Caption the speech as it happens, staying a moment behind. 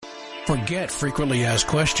Forget frequently asked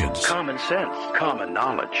questions. Common sense, common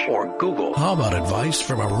knowledge, or Google. How about advice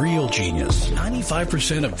from a real genius?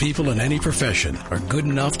 95% of people in any profession are good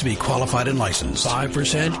enough to be qualified and licensed.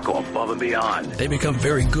 5% go above and beyond. They become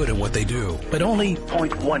very good at what they do, but only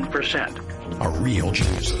 0.1% are real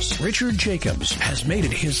geniuses. Richard Jacobs has made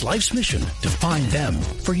it his life's mission to find them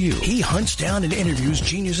for you. He hunts down and interviews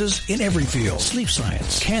geniuses in every field: sleep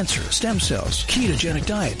science, cancer, stem cells, ketogenic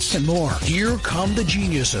diets, and more. Here come the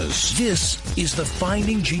geniuses. This is the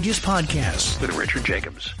Finding Genius Podcast with Richard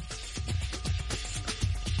Jacobs.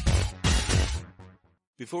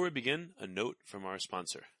 Before we begin, a note from our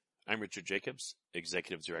sponsor. I'm Richard Jacobs,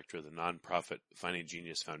 Executive Director of the nonprofit Finding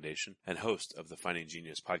Genius Foundation and host of the Finding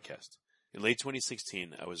Genius Podcast. In late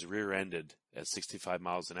 2016, I was rear-ended at 65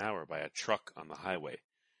 miles an hour by a truck on the highway,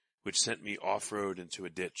 which sent me off-road into a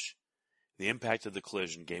ditch. The impact of the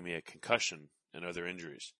collision gave me a concussion and other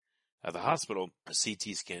injuries. At the hospital, a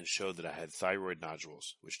CT scan showed that I had thyroid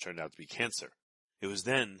nodules, which turned out to be cancer. It was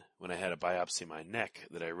then, when I had a biopsy of my neck,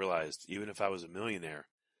 that I realized even if I was a millionaire,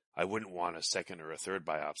 I wouldn't want a second or a third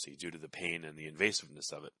biopsy due to the pain and the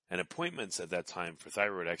invasiveness of it. And appointments at that time for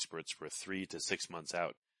thyroid experts were 3 to 6 months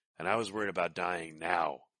out. And I was worried about dying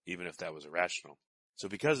now, even if that was irrational. So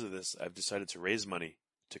because of this, I've decided to raise money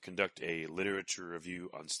to conduct a literature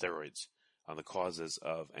review on steroids, on the causes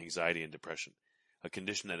of anxiety and depression, a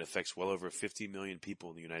condition that affects well over 50 million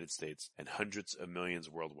people in the United States and hundreds of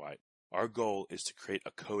millions worldwide. Our goal is to create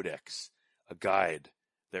a codex, a guide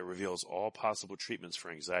that reveals all possible treatments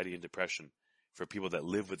for anxiety and depression for people that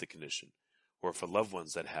live with the condition, or for loved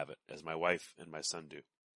ones that have it, as my wife and my son do.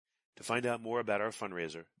 To find out more about our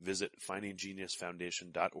fundraiser, visit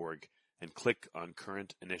findinggeniusfoundation.org and click on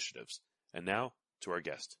current initiatives. And now, to our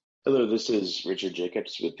guest. Hello, this is Richard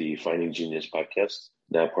Jacobs with the Finding Genius Podcast,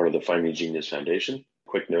 now part of the Finding Genius Foundation.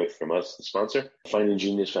 Quick note from us, the sponsor. Finding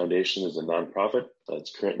Genius Foundation is a nonprofit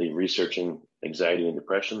that's currently researching anxiety and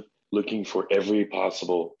depression, looking for every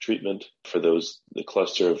possible treatment for the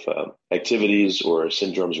cluster of activities or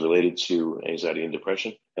syndromes related to anxiety and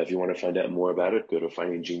depression. If you want to find out more about it, go to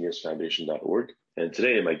findinggeniusfoundation.org. And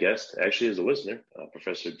today, my guest actually is a listener,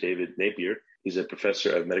 Professor David Napier. He's a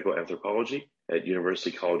professor of medical anthropology at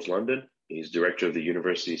University College London. He's director of the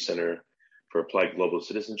University Center for Applied Global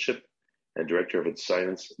Citizenship and director of its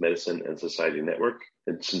Science, Medicine, and Society Network.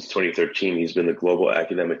 And since 2013, he's been the global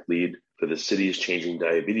academic lead for the Cities Changing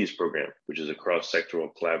Diabetes program, which is a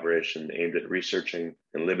cross-sectoral collaboration aimed at researching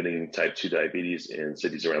and limiting type 2 diabetes in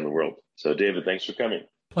cities around the world. So, David, thanks for coming.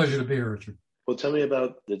 Pleasure to be here, Richard. Well, tell me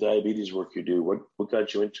about the diabetes work you do. What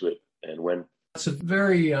got you into it and when? It's a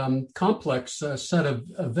very complex set of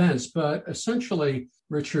events, but essentially,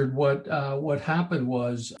 Richard, what happened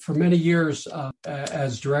was for many years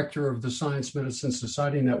as director of the Science, Medicine,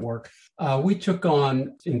 Society Network, we took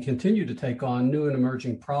on and continue to take on new and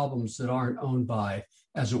emerging problems that aren't owned by,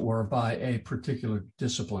 as it were, by a particular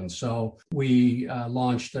discipline. So we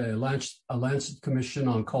launched a Lancet Commission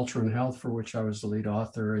on Culture and Health, for which I was the lead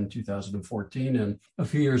author in 2014. And a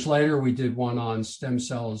few years later, we did one on stem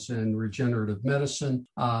cells and regenerative medicine,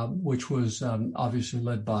 which was obviously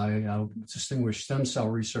led by distinguished stem cell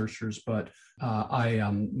researchers, but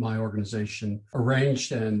my organization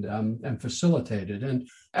arranged and facilitated. And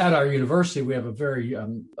at our university, we have a very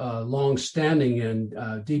long-standing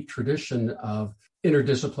and deep tradition of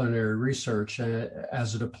interdisciplinary research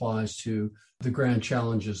as it applies to the grand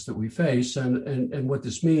challenges that we face. And what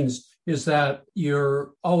this means is that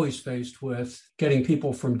you're always faced with getting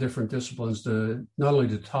people from different disciplines to not only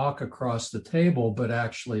to talk across the table, but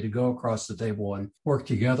actually to go across the table and work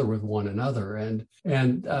together with one another. And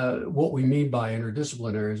what we mean by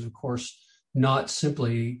interdisciplinary is, of course, not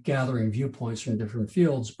simply gathering viewpoints from different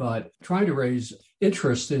fields, but trying to raise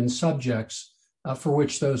interest in subjects for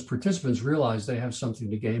which those participants realize they have something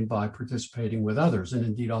to gain by participating with others. And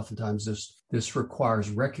indeed, oftentimes this requires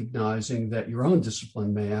recognizing that your own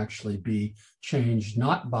discipline may actually be changed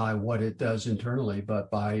not by what it does internally,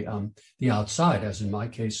 but by the outside, as in my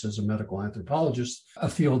case as a medical anthropologist, a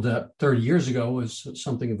field that 30 years ago was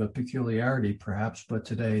something of a peculiarity perhaps, but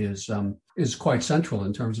today is quite central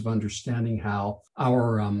in terms of understanding how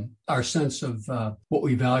our sense of what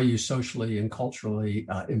we value socially and culturally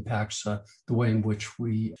impacts the way in which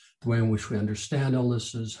we understand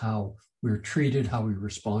illnesses, how we're treated, how we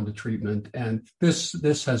respond to treatment. And this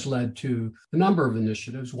has led to a number of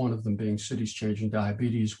initiatives, one of them being Cities Changing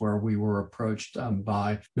Diabetes, where we were approached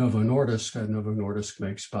by Novo Nordisk. Novo Nordisk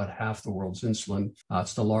makes about half the world's insulin.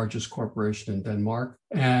 It's the largest corporation in Denmark.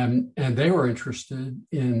 And they were interested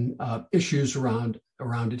in issues around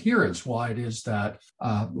adherence, why it is,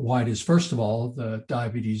 first of all, the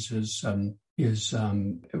diabetes is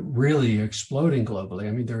really exploding globally.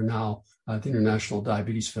 I mean, there are now, the International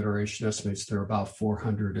Diabetes Federation estimates there are about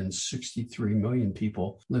 463 million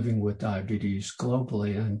people living with diabetes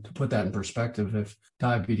globally. And to put that in perspective, if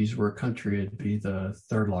diabetes were a country, it'd be the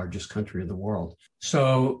third largest country in the world.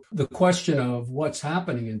 So the question of what's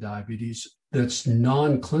happening in diabetes that's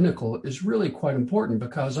non-clinical is really quite important,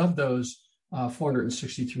 because of those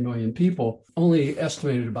 463 million people, only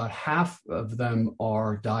estimated about half of them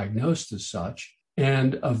are diagnosed as such.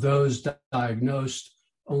 And of those diagnosed,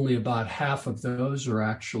 only about half of those are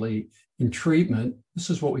actually in treatment. This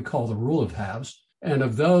is what we call the rule of halves. And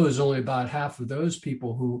of those, only about half of those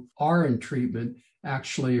people who are in treatment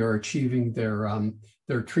actually are achieving their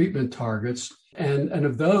treatment targets. And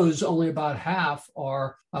of those, only about half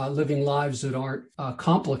are living lives that aren't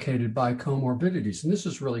complicated by comorbidities. And this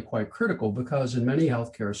is really quite critical, because in many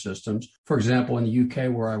healthcare systems, for example, in the UK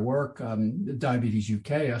where I work, Diabetes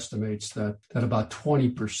UK estimates that about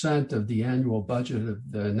 20% of the annual budget of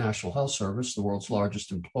the National Health Service, the world's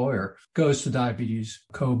largest employer, goes to diabetes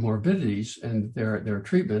comorbidities and their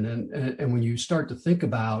treatment. And when you start to think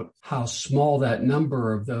about how small that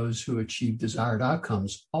number of those who achieve desired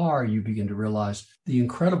outcomes are, you begin to realize the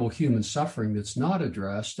incredible human suffering that's not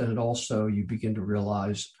addressed, and also you begin to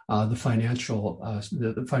realize the financial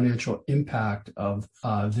impact of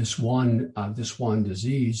this one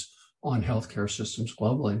disease on healthcare systems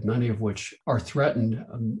globally, many of which are threatened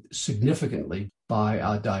significantly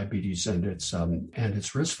by diabetes and its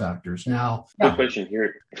risk factors. Now, quick question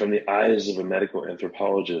here: from the eyes of a medical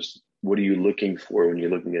anthropologist, what are you looking for when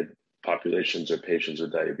you're looking at populations or patients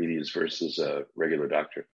with diabetes versus a regular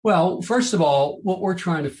doctor? Well, first of all, what we're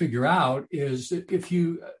trying to figure out is if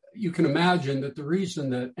you can imagine that the reason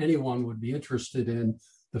that anyone would be interested in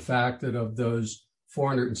the fact that of those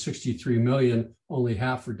 463 million, only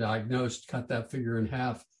half are diagnosed, cut that figure in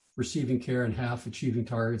half, receiving care in half, achieving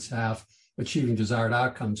targets half, achieving desired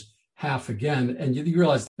outcomes half again. And you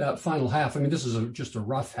realize that final half, I mean, this is just a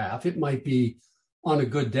rough half. It might be, on a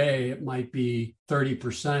good day, it might be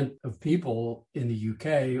 30% of people in the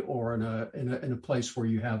UK or in a place where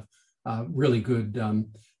you have really good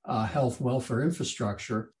health welfare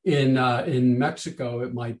infrastructure. In Mexico,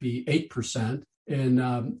 it might be 8%. In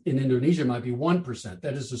Indonesia, it might be 1%.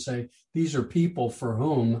 That is to say, these are people for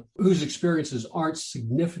whose experiences aren't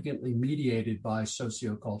significantly mediated by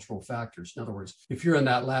sociocultural factors. In other words, if you're in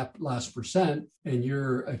that last percent and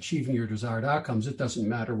you're achieving your desired outcomes, it doesn't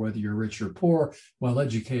matter whether you're rich or poor,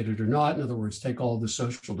 well-educated or not. In other words, take all the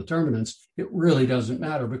social determinants. It really doesn't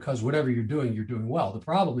matter, because whatever you're doing well. The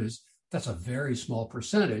problem is that's a very small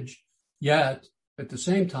percentage. Yet, at the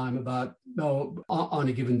same time, on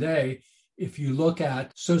a given day, if you look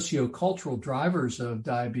at sociocultural drivers of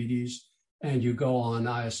diabetes and you go on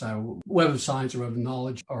ISI, Web of Science or Web of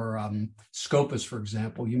Knowledge, or Scopus, for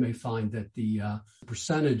example, you may find that the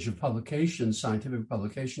percentage of scientific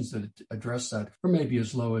publications that address that are maybe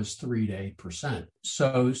as low as 3 to 8%.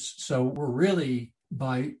 So we're really,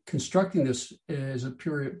 by constructing this as a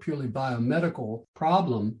purely biomedical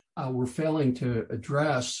problem, we're failing to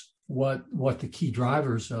address what the key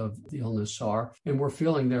drivers of the illness are. And we're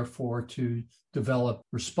failing, therefore, to develop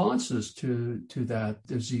responses to that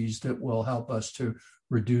disease that will help us to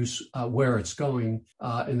reduce where it's going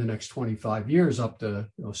in the next 25 years up to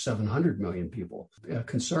 700 million people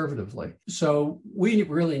conservatively. So we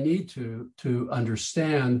really need to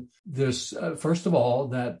understand this, first of all,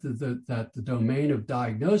 that the domain of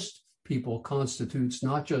diagnosed people constitutes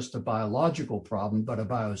not just a biological problem, but a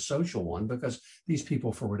biosocial one, because these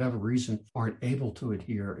people, for whatever reason, aren't able to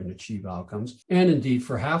adhere and achieve outcomes. And indeed,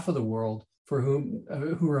 for half of the world for whom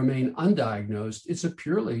who remain undiagnosed, it's a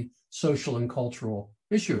purely social and cultural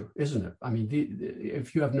issue, isn't it? I mean,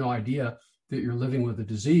 if you have no idea that you're living with a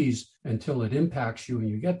disease until it impacts you and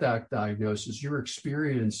you get that diagnosis, your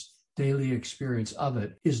daily experience of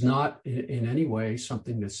it is not in any way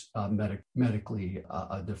something that's medically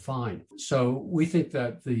defined. So we think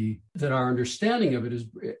that our understanding of it is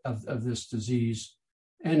of this disease,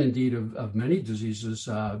 and indeed of many diseases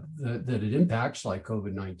that it impacts, like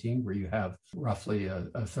COVID-19, where you have roughly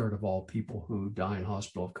a third of all people who die in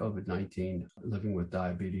hospital of COVID-19 living with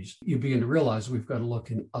diabetes. You begin to realize we've got to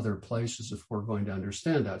look in other places if we're going to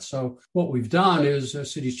understand that. So what we've done is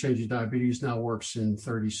Cities Changing Diabetes now works in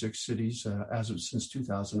 36 cities since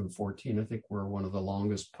 2014. I think we're one of the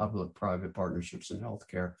longest public-private partnerships in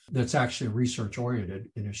healthcare that's actually a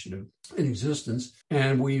research-oriented initiative in existence.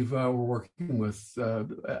 And we're working with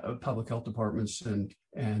public health departments and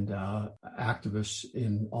activists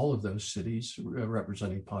in all of those cities,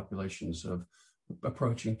 representing populations of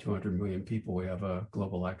approaching 200 million people. We have a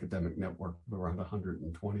global academic network of around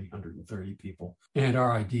 120, 130 people. And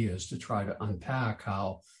our idea is to try to unpack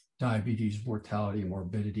how diabetes mortality and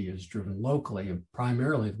morbidity is driven locally. And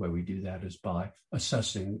primarily the way we do that is by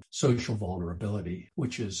assessing social vulnerability,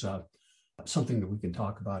 which is something that we can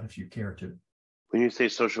talk about if you care to. When you say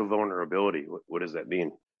social vulnerability, what does that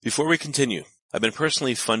mean? Before we continue, I've been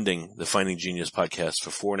personally funding the Finding Genius podcast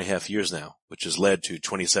for 4.5 years now, which has led to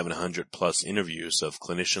 2,700 plus interviews of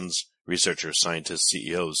clinicians, researchers, scientists,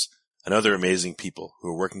 CEOs, and other amazing people who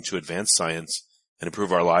are working to advance science and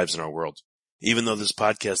improve our lives and our world. Even though this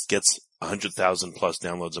podcast gets 100,000 plus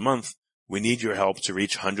downloads a month, we need your help to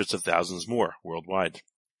reach hundreds of thousands more worldwide.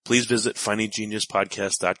 Please visit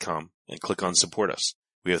findinggeniuspodcast.com and click on Support Us.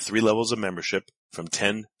 We have 3 levels of membership from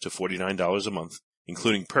 $10 to $49 a month,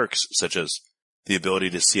 including perks such as the ability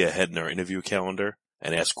to see ahead in our interview calendar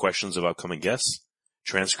and ask questions of upcoming guests,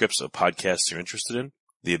 transcripts of podcasts you're interested in,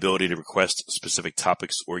 the ability to request specific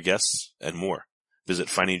topics or guests, and more. Visit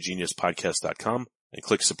findinggeniuspodcast.com and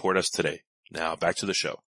click Support Us today. Now back to the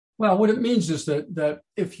show. Well, what it means is that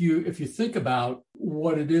if you think about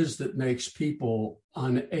what it is that makes people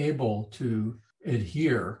unable to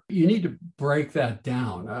adhere, you need to break that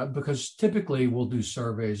down because typically we'll do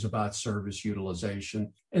surveys about service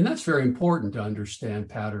utilization. And that's very important to understand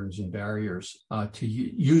patterns and barriers to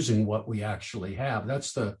using what we actually have.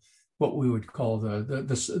 That's what we would call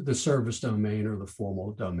the service domain or the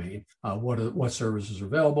formal domain. What services are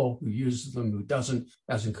available, who uses them, who doesn't,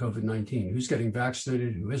 as in COVID-19, who's getting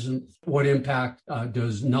vaccinated, who isn't, what impact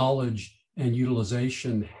does knowledge and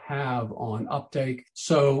utilization have on uptake.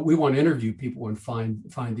 So we want to interview people and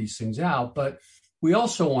find these things out. But we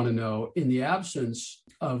also want to know, in the absence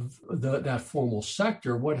of that formal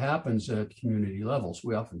sector, what happens at community levels.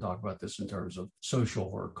 We often talk about this in terms of social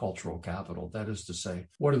or cultural capital. That is to say,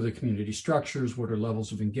 what are the community structures? What are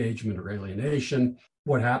levels of engagement or alienation?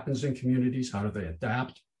 What happens in communities? How do they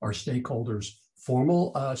adapt? Are stakeholders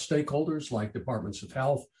formal stakeholders like departments of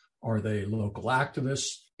health? Are they local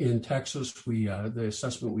activists? In Texas, the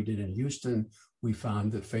assessment we did in Houston, we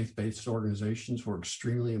found that faith-based organizations were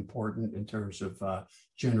extremely important in terms of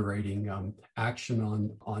generating action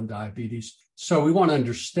on diabetes. So we want to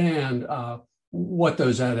understand what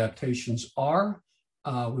those adaptations are.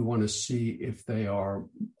 We want to see if they are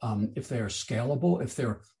scalable, if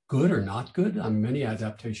they're good or not good. Many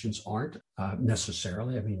adaptations aren't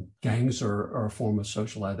necessarily. I mean, gangs are a form of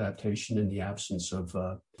social adaptation in the absence of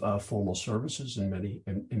formal services in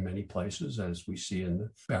many places, as we see in the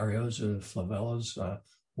barrios and favelas,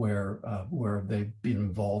 where they've been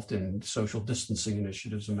involved in social distancing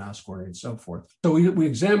initiatives and mask wearing and so forth. So we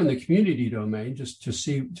examine the community domain just to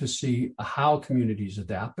see how communities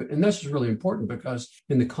adapt. And this is really important because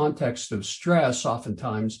in the context of stress,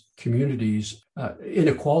 oftentimes communities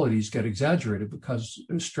inequalities get exaggerated because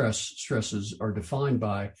stresses are defined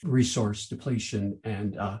by resource depletion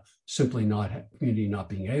and simply community not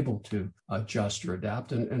being able to adjust or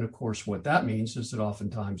adapt. And of course, what that means is that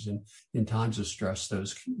oftentimes in times of stress,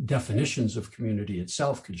 those definitions of community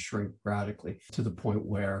itself can shrink radically to the point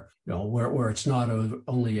where it's not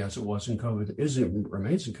only as it was in COVID,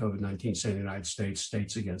 remains in COVID-19, say in the United States,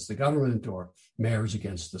 states against the government or mayors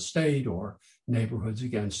against the state or neighborhoods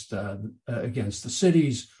against the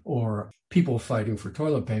cities or people fighting for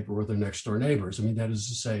toilet paper with their next door neighbors. I mean, that is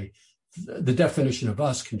to say, the definition of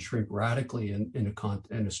us can shrink radically in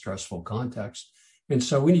a stressful context. And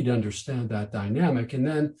so we need to understand that dynamic. And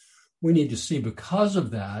then we need to see, because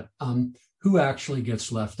of that, who actually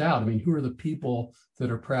gets left out. I mean, who are the people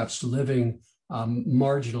that are perhaps living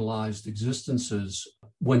marginalized existences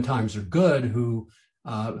when times are good, who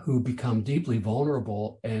become deeply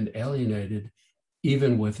vulnerable and alienated,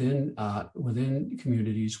 even within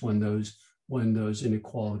communities when those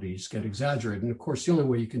inequalities get exaggerated. And of course, the only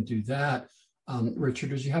way you can do that,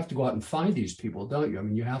 Richard, is you have to go out and find these people, don't you? I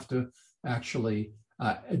mean, you have to actually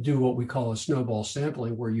do what we call a snowball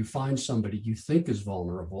sampling, where you find somebody you think is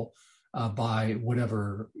vulnerable by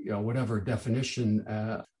whatever definition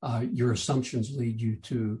your assumptions lead you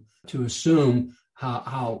to assume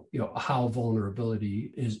how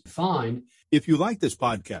vulnerability is defined. If you like this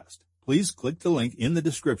podcast, please click the link in the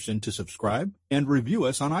description to subscribe and review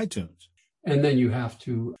us on iTunes. And then you have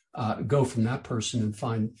to go from that person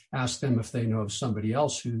and ask them if they know of somebody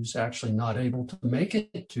else who's actually not able to make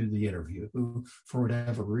it to the interview, who, for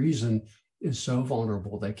whatever reason, is so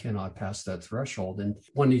vulnerable they cannot pass that threshold. And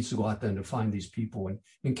one needs to go out then to find these people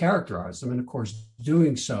and characterize them. And of course,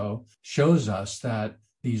 doing so shows us that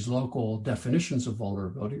these local definitions of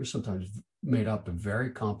vulnerability are sometimes made up of very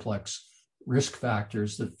complex risk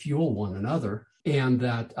factors that fuel one another. and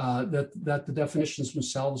that the definitions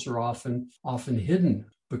themselves are often hidden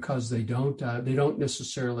because they don't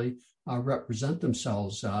necessarily represent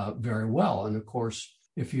themselves very well. And of course,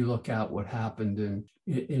 if you look at what happened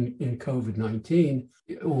in COVID-19,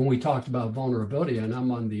 when we talked about vulnerability, and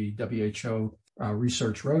I'm on the WHO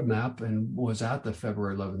research roadmap and was at the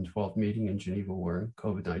February 11th, 12th meeting in Geneva where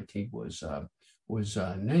COVID-19 was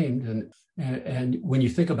named. And when you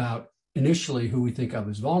think about initially who we think of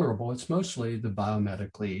as vulnerable, it's mostly the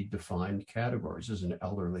biomedically defined categories, as in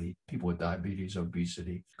elderly, people with diabetes,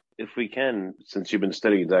 obesity. If we can, since you've been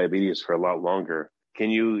studying diabetes for a lot longer, can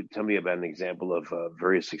you tell me about an example of a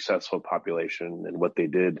very successful population and what they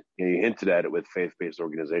did? You hinted at it with faith-based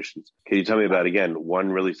organizations. Can you tell me about, again, one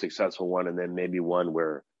really successful one and then maybe one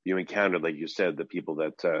where you encountered, like you said, the people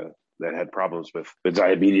that had problems with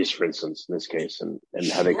diabetes, for instance, in this case, and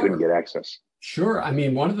how they couldn't get access? Sure. I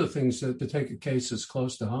mean, one of the things to take a case that's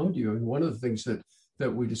close to home to you, and one of the things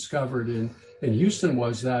that we discovered in Houston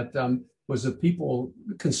was that people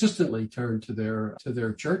consistently turned to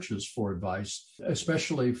their churches for advice,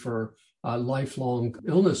 especially for lifelong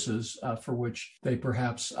illnesses for which they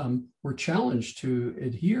perhaps were challenged to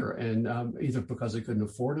adhere, and either because they couldn't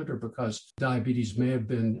afford it or because diabetes may have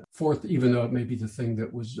been fourth, even though it may be the thing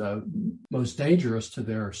that was most dangerous to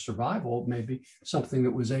their survival, maybe something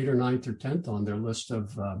that was 8th or 9th or 10th on their list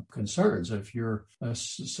of concerns. If you're,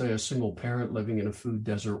 say, a single parent living in a food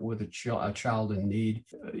desert with a child in need,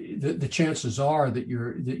 the chances are that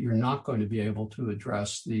you're not going to be able to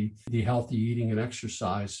address the healthy eating and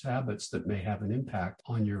exercise habits that may have an impact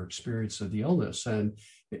on your experience of the illness.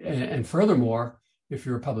 And furthermore, if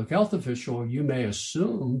you're a public health official, you may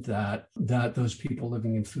assume that those people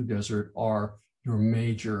living in food desert are your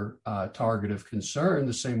major target of concern,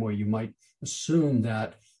 the same way you might assume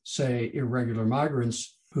that, say, irregular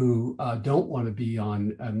migrants who don't want to be on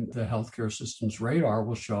the healthcare system's radar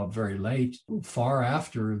will show up very late, far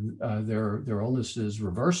after their illness is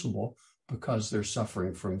reversible, because they're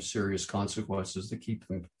suffering from serious consequences that keep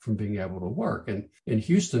them from being able to work. And in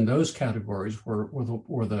Houston, those categories were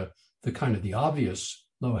the kind of the obvious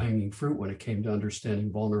low-hanging fruit when it came to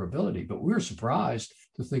understanding vulnerability. But we were surprised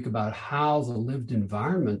to think about how the lived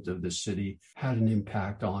environment of the city had an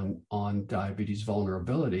impact on diabetes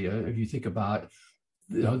vulnerability. If you think about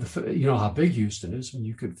you know how big Houston is, and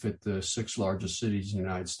you could fit the 6th largest cities in the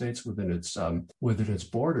United States within its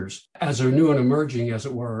borders. As a new and emerging, as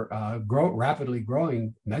it were, rapidly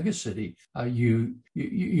growing megacity, you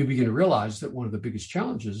begin to realize that one of the biggest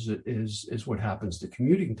challenges is what happens to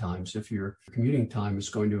commuting times. If your commuting time is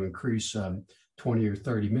going to increase 20 or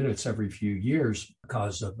 30 minutes every few years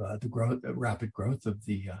because of the rapid growth of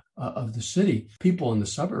the city, people in the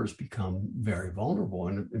suburbs become very vulnerable.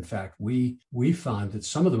 And in fact, we found that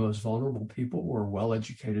some of the most vulnerable people were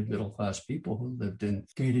well-educated middle-class people who lived in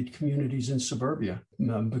gated communities in suburbia,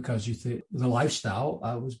 because the lifestyle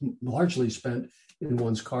was largely spent in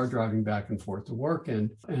one's car driving back and forth to work, and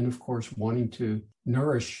of course wanting to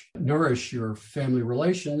nourish your family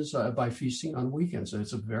relations by feasting on weekends. And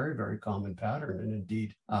it's a very, very common pattern. And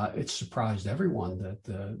indeed, it surprised everyone that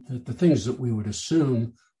the things that we would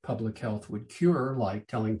assume public health would cure, like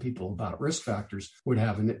telling people about risk factors, would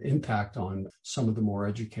have an impact on some of the more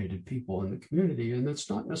educated people in the community. And that's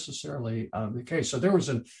not necessarily the case. So there was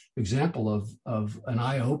an example of an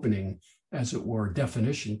eye-opening, as it were,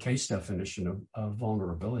 case definition of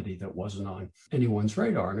vulnerability that wasn't on anyone's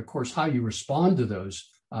radar. And of course, how you respond to those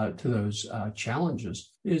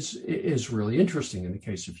challenges is really interesting. In the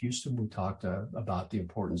case of Houston, we talked about the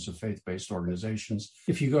importance of faith-based organizations.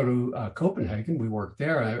 If you go to Copenhagen, we worked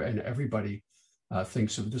there, and everybody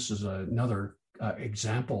thinks of this as another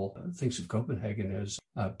example, thinks of Copenhagen as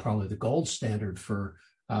probably the gold standard for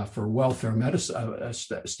welfare medicine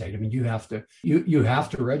state. I mean, you have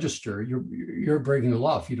to register. You're breaking the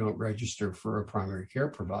law if you don't register for a primary care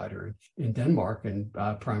provider in Denmark, and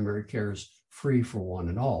primary care is free for one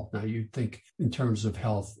and all. Now, you'd think in terms of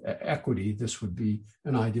health equity, this would be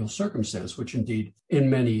an ideal circumstance, which indeed in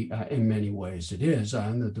many ways it is.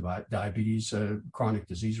 And the diabetes chronic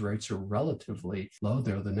disease rates are relatively low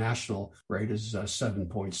there. The national rate is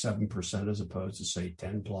 7.7% as opposed to, say,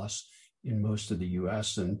 10 plus in most of the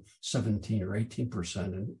U.S. and 17 or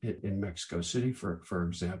 18% in Mexico City, for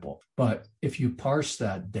example. But if you parse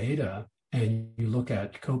that data and you look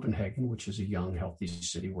at Copenhagen, which is a young, healthy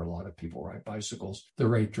city where a lot of people ride bicycles, the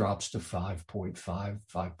rate drops to 5.5,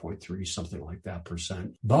 5.3, something like that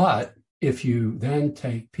 %. But if you then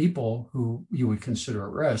take people who you would consider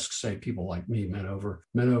at risk, say people like me, men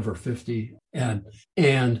over 50, and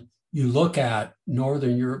you look at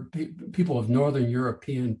people of Northern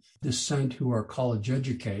European descent who are college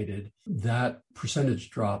educated, that percentage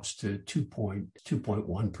drops to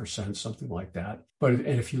 2.1%, something like that. And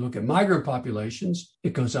if you look at migrant populations,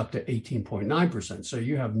 it goes up to 18.9%. So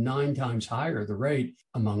you have 9 times higher the rate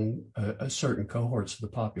among certain cohorts of the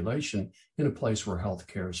population in a place where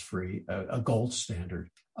healthcare is free, a gold standard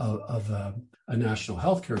of a national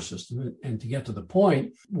healthcare system. And to get to the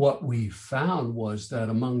point, what we found was that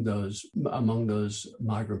among those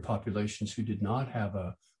migrant populations who did not have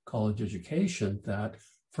a college education, that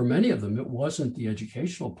for many of them, it wasn't the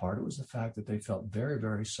educational part, it was the fact that they felt very,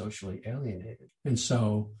 very socially alienated. And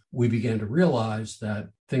so we began to realize that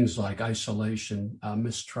things like isolation,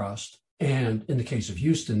 mistrust, and in the case of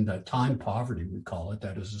Houston, that time poverty, we call it,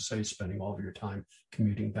 that is to say, spending all of your time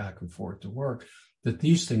commuting back and forth to work, that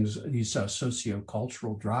these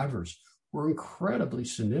sociocultural drivers were incredibly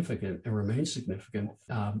significant and remain significant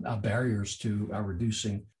barriers to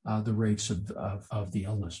reducing the rates of the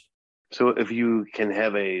illness. So if you can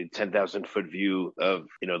have a 10,000-foot view of,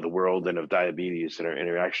 the world and of diabetes and our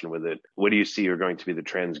interaction with it, what do you see are going to be the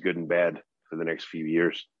trends, good and bad, for the next few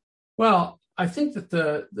years? Well, I think that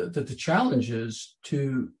the challenge is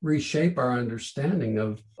to reshape our understanding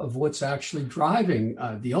of what's actually driving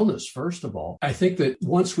the illness, first of all. I think that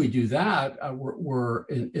once we do that, we're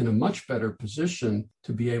in a much better position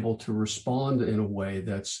to be able to respond in a way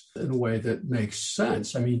that makes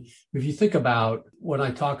sense. I mean, if you think about when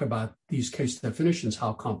I talk about these case definitions,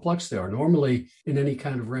 how complex they are. Normally, in any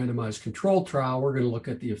kind of randomized control trial, we're going to look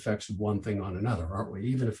at the effects of one thing on another, aren't we?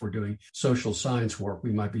 Even if we're doing social science work,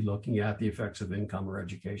 we might be looking at the effects of income or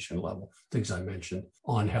education level, things I mentioned,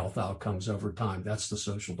 on health outcomes over time. That's the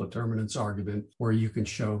social determinants argument, where you can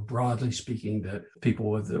show, broadly speaking, that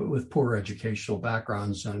people with poor educational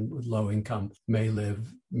backgrounds and with low income may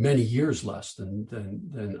live many years less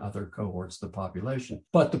than other cohorts of the population.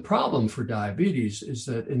 But the problem for diabetes is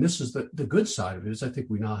that, and this is the good side of it, is I think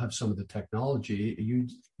we now have some of the technology.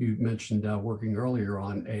 You mentioned working earlier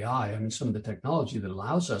on AI. I mean, some of the technology that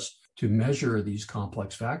allows us to measure these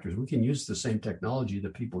complex factors. We can use the same technology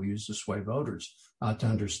that people use to sway voters to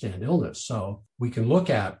understand illness. So we can look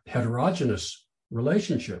at heterogeneous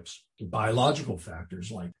relationships, biological factors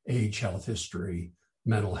like age, health history,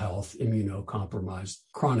 mental health, immunocompromised,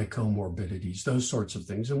 chronic comorbidities, those sorts of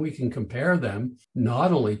things. And we can compare them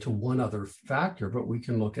not only to one other factor, but we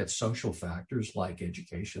can look at social factors like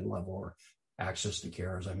education level or access to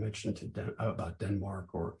care, as I mentioned about Denmark,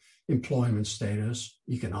 or employment status,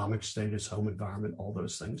 economic status, home environment, all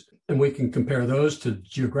those things. And we can compare those to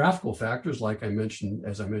geographical factors, like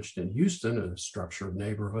as I mentioned in Houston, a structure of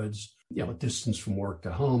neighborhoods, distance from work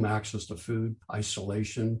to home, access to food,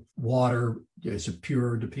 isolation, water, is it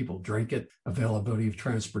pure? Do people drink it? Availability of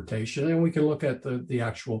transportation. And we can look at the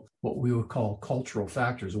actual, what we would call cultural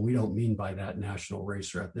factors. And we don't mean by that national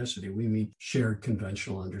race or ethnicity. We mean shared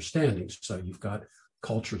conventional understandings. So you've got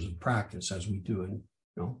cultures of practice, as we do in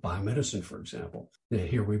biomedicine, for example.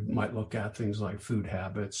 Here we might look at things like food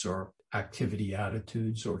habits or activity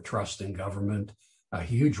attitudes or trust in government, a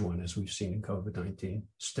huge one, as we've seen in COVID-19,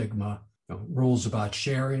 stigma, rules about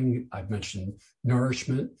sharing. I've mentioned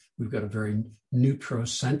nourishment. We've got a very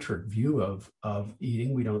nutrocentric view of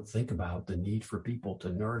eating. We don't think about the need for people to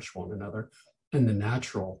nourish one another and the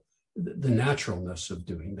naturalness of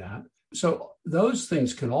doing that. So those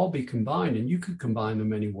things can all be combined, and you could combine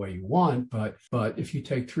them any way you want. But if you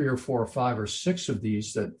take 3 or 4 or 5 or 6 of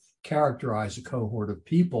these that characterize a cohort of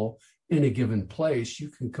people in a given place, you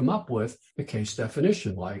can come up with a case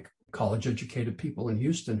definition, like college-educated people in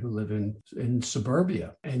Houston who live in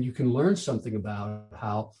suburbia. And you can learn something about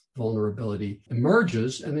how vulnerability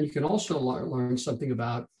emerges. And then you can also learn something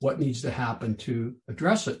about what needs to happen to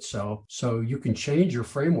address it. So you can change your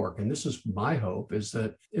framework. And this is my hope, is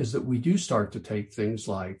that we do start to take things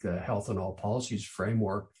like the health and all policies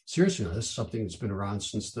framework seriously. Now, this is something that's been around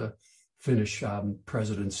since the Finnish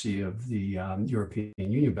presidency of the European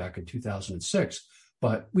Union back in 2006.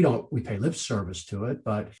 But we pay lip service to it.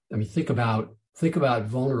 But I mean, think about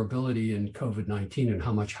vulnerability in COVID-19 and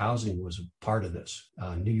how much housing was a part of this.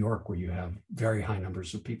 New York, where you have very high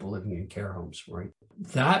numbers of people living in care homes, right?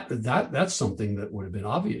 That's something that would have been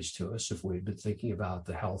obvious to us if we had been thinking about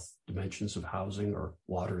the health dimensions of housing or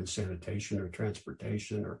water and sanitation or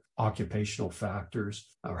transportation or occupational factors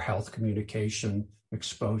or health communication,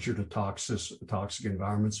 exposure to toxic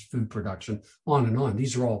environments, food production, on and on.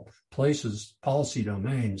 These are all places, policy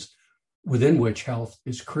domains within which health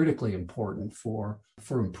is critically important for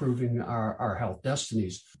improving our health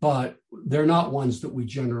destinies. But they're not ones that we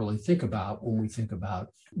generally think about when we think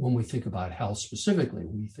about health specifically.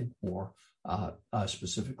 We think more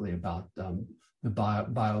specifically about the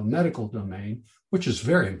biomedical domain, which is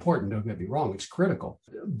very important. Don't get me wrong; it's critical.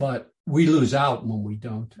 But we lose out when we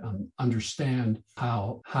don't understand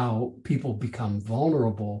how people become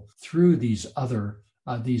vulnerable through these other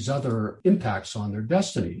impacts on their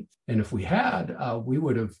destiny. And if we had, we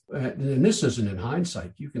would have, and this isn't in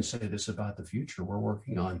hindsight, you can say this about the future. We're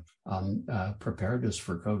working on preparedness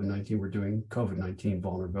for COVID-19. We're doing COVID-19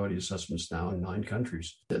 vulnerability assessments now in 9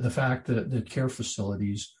 countries. The fact that care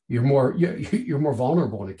facilities, you're more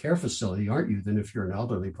vulnerable in a care facility, aren't you, than if you're an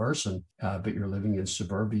elderly person, but you're living in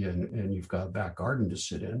suburbia and you've got a back garden to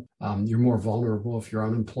sit in. You're more vulnerable if you're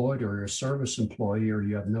unemployed or you're a service employee or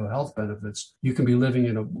you have no health benefits. You can be living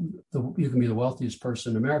you can be the wealthiest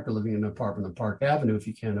person in America living in an apartment on Park Avenue. If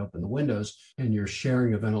you can't open the windows and you're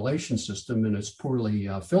sharing a ventilation system and it's poorly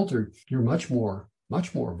filtered, you're much more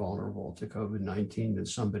vulnerable to COVID-19 than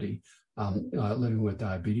somebody living with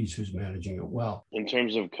diabetes who's managing it well. In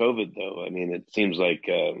terms of COVID, though, I mean, it seems like,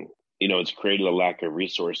 it's created a lack of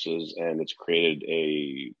resources and it's created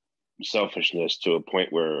a selfishness to a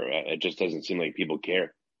point where it just doesn't seem like people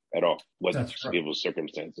care at all what people's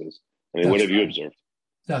circumstances. I mean, what have you observed?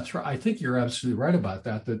 That's right. I think you're absolutely right about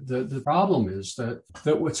that. The problem is that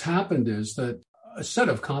what's happened is that a set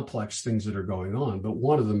of complex things that are going on, but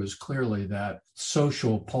one of them is clearly that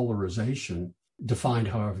social polarization, defined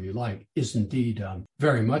however you like, is indeed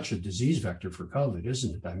very much a disease vector for COVID,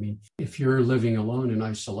 isn't it? I mean, if you're living alone in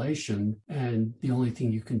isolation and the only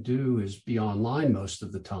thing you can do is be online most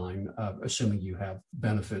of the time, assuming you have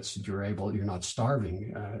benefits that you're not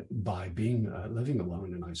starving by being living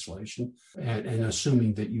alone in isolation, and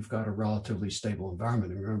assuming that you've got a relatively stable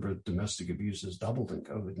environment. And remember, domestic abuse has doubled in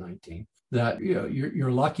COVID-19. That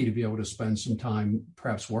you're lucky to be able to spend some time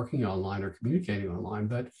perhaps working online or communicating online,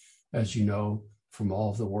 but as you know from all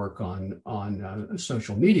of the work on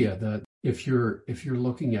social media, that if you're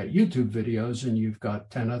looking at YouTube videos and you've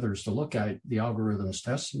got 10 others to look at, the algorithm's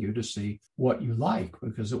testing you to see what you like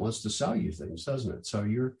because it wants to sell you things, doesn't it? So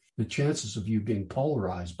the chances of you being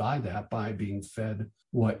polarized by that, by being fed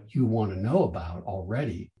what you want to know about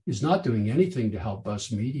already, is not doing anything to help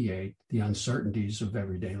us mediate the uncertainties of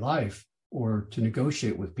everyday life or to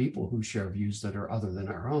negotiate with people who share views that are other than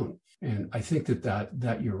our own. And I think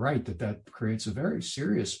that you're right, that creates a very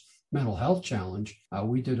serious mental health challenge. I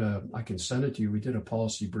can send it to you. We did a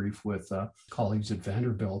policy brief with colleagues at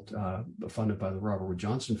Vanderbilt, funded by the Robert Wood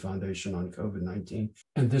Johnson Foundation on COVID-19.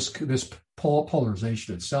 And this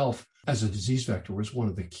polarization itself as a disease vector was one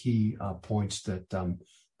of the key points that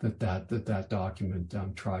document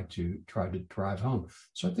tried to drive home.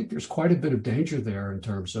 So I think there's quite a bit of danger there in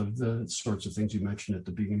terms of the sorts of things you mentioned at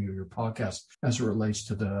the beginning of your podcast as it relates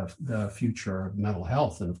to the future of mental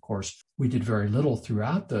health. And of course, we did very little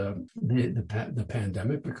throughout the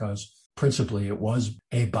pandemic because principally it was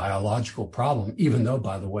a biological problem, even though,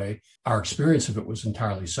 by the way, our experience of it was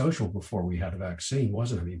entirely social before we had a vaccine,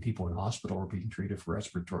 wasn't it? I mean, people in hospital were being treated for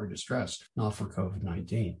respiratory distress, not for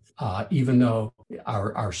COVID-19. Even though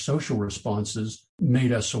our social responses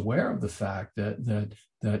made us aware of the fact that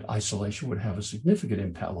isolation would have a significant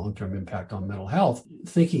impact, long-term impact on mental health.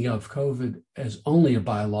 Thinking of COVID as only a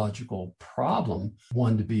biological problem,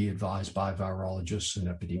 one to be advised by virologists and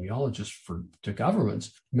epidemiologists to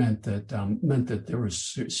governments, meant that there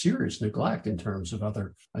was serious neglect in terms of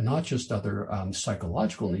other, not just other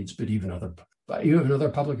psychological needs, but even other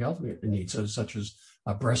public health needs, such as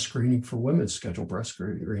breast screening for women. Scheduled breast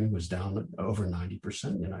screening was down over 90%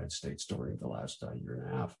 in the United States during the last year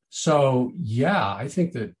and a half. So, yeah, I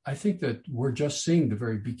think that we're just seeing the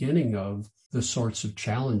very beginning of the sorts of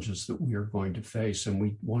challenges that we are going to face.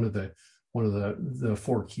 And one of the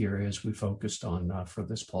 4 key areas we focused on for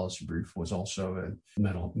this policy brief was also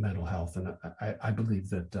mental health, and I believe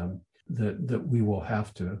that we will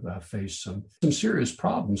have to face some serious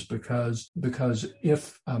problems because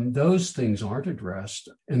if those things aren't addressed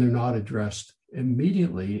and they're not addressed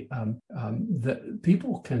immediately, that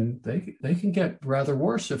people can get rather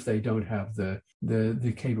worse if they don't have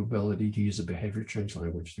the capability to use a behavior change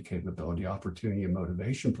language, the capability, opportunity, and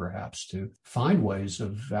motivation, perhaps, to find ways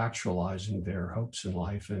of actualizing their hopes in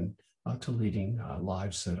life and to leading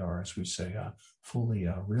lives that are, as we say, fully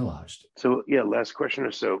realized. So, last question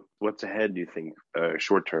or so. What's ahead, do you think,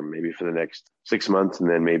 short term, maybe for the next 6 months and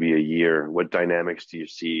then maybe a year? What dynamics do you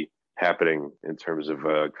see happening in terms of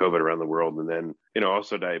COVID around the world? And then,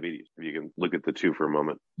 also diabetes, if you can look at the two for a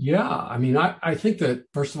moment. Yeah, I mean, I think that,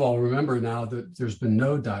 first of all, remember now that there's been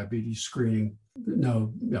no diabetes screening,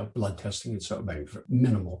 no blood testing, and so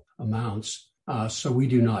minimal amounts. So we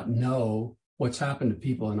do not know what's happened to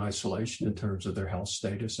people in isolation in terms of their health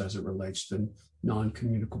status as it relates to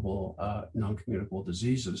non-communicable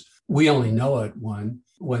diseases. We only know it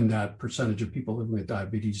when that percentage of people living with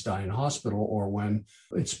diabetes die in hospital, or when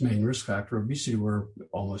its main risk factor, obesity, where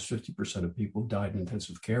almost 50% of people died in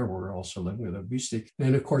intensive care were also living with obesity.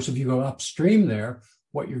 And of course, if you go upstream there,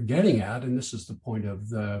 what you're getting at, and this is the point of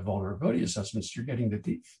the vulnerability assessments, you're getting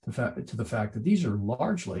to the fact that these are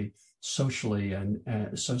largely socially and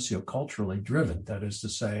socioculturally driven. That is to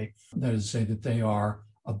say that they are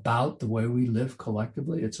about the way we live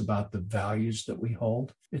collectively. It's about the values that we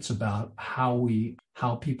hold. It's about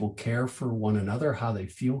how people care for one another, how they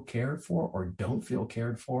feel cared for or don't feel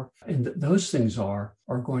cared for. And those things are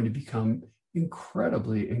going to become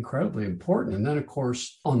incredibly important. And then, of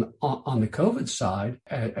course, on the COVID side,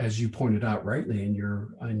 as you pointed out rightly in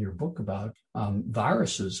your book about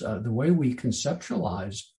viruses, the way we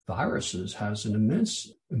conceptualize viruses has an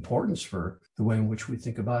immense importance for the way in which we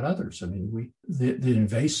think about others. I mean, the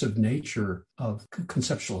invasive nature of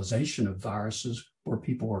conceptualization of viruses, where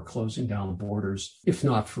people are closing down borders, if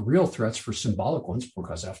not for real threats, for symbolic ones,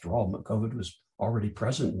 because after all, COVID was already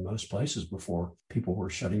present in most places before people were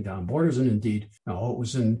shutting down borders. And indeed, it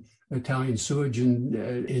was in Italian sewage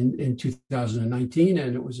in 2019,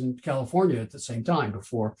 and it was in California at the same time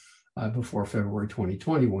before February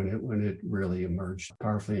 2020, when it really emerged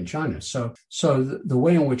powerfully in China. So the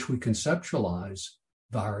way in which we conceptualize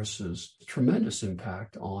viruses, tremendous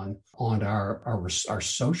impact on our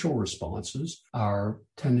social responses, our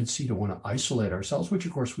tendency to want to isolate ourselves, which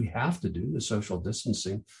of course we have to do. The social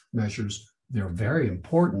distancing measures, they're very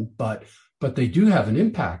important, but they do have an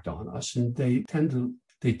impact on us, and they tend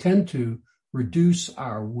to reduce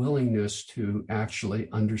our willingness to actually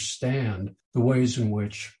understand the ways in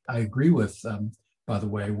which I agree with, by the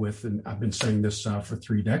way, and I've been saying this for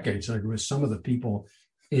 3 decades, I agree with some of the people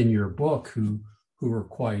in your book who are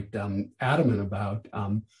quite adamant about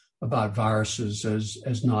viruses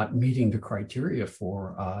as not meeting the criteria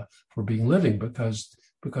for being living, because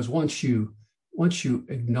once you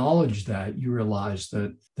acknowledge that, you realize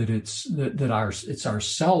that it's our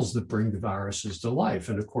cells that bring the viruses to life.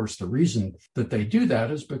 And of course, the reason that they do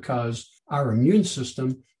that is because our immune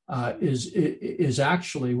system is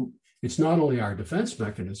actually, it's not only our defense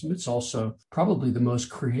mechanism, it's also probably the most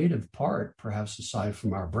creative part, perhaps aside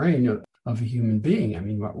from our brain, of a human being. I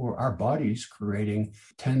mean, our body's creating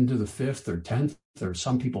 10 to the 5th or 10th, or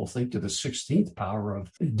some people think to the 16th power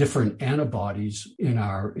of different antibodies in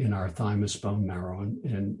our thymus, bone marrow,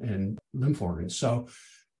 and lymph organs. So,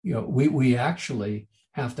 we actually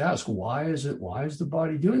have to ask, why is the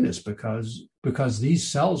body doing this? Because these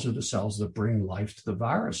cells are the cells that bring life to the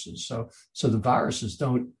viruses. So the viruses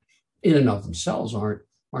don't, in and of themselves, aren't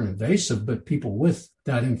invasive, but people with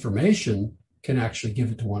that information can actually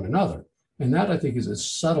give it to one another. And that, I think, is a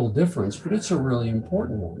subtle difference, but it's a really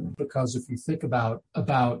important one, because if you think about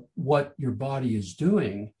what your body is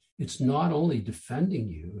doing, it's not only defending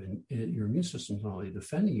you, and your immune system is not only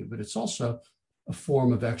defending you, but it's also a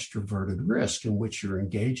form of extroverted risk in which you're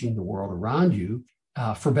engaging the world around you,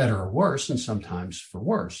 for better or worse, and sometimes for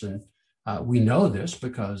worse. And we know this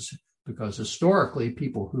because historically,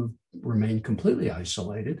 people who remain completely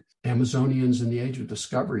isolated, Amazonians in the age of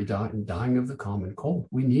discovery dying of the common cold.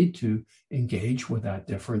 We need to engage with that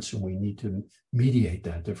difference, and we need to mediate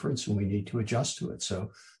that difference, and we need to adjust to it.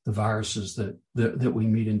 So the viruses that we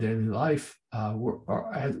meet in daily life,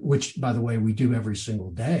 which, by the way, we do every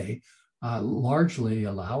single day, largely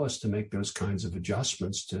allow us to make those kinds of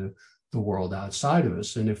adjustments to the world outside of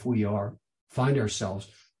us. And if we find ourselves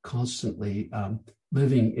constantly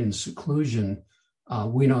living in seclusion,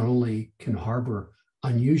 we not only can harbor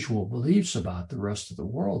unusual beliefs about the rest of the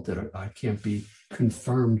world that can't be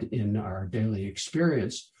confirmed in our daily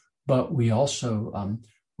experience, but we also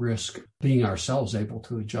risk being ourselves able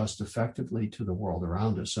to adjust effectively to the world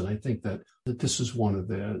around us. And I think that this is one of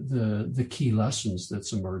the key lessons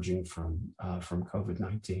that's emerging from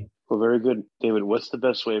COVID-19. Well, very good. David, what's the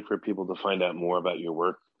best way for people to find out more about your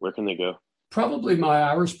work? Where can they go? Probably my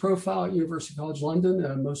IRIS profile at University College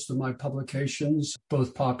London. Most of my publications,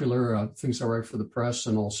 both popular things I write for the press,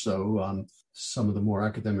 and also some of the more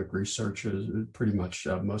academic research, pretty much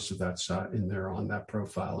most of that's in there on that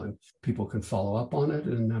profile, and people can follow up on it.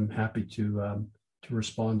 And I'm happy to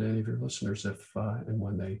respond to any of your listeners if and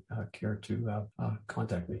when they care to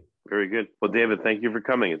contact me. Very good. Well, David, thank you for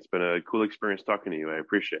coming. It's been a cool experience talking to you. I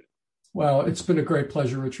appreciate it. Well, it's been a great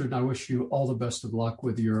pleasure, Richard, and I wish you all the best of luck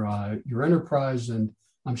with your enterprise, and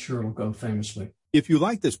I'm sure it'll go famously. If you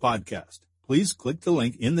like this podcast, please click the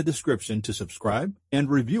link in the description to subscribe and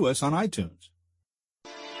review us on iTunes.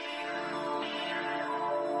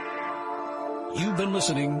 You've been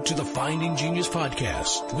listening to the Finding Genius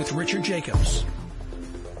podcast with Richard Jacobs.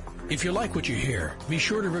 If you like what you hear, be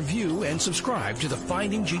sure to review and subscribe to the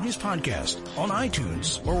Finding Genius podcast on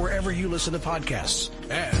iTunes or wherever you listen to podcasts.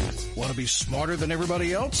 And want to be smarter than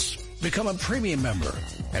everybody else? Become a premium member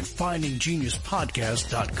at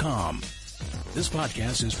findinggeniuspodcast.com. This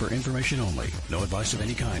podcast is for information only. No advice of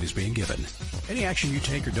any kind is being given. Any action you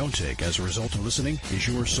take or don't take as a result of listening is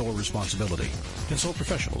your sole responsibility. Consult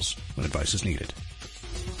professionals when advice is needed.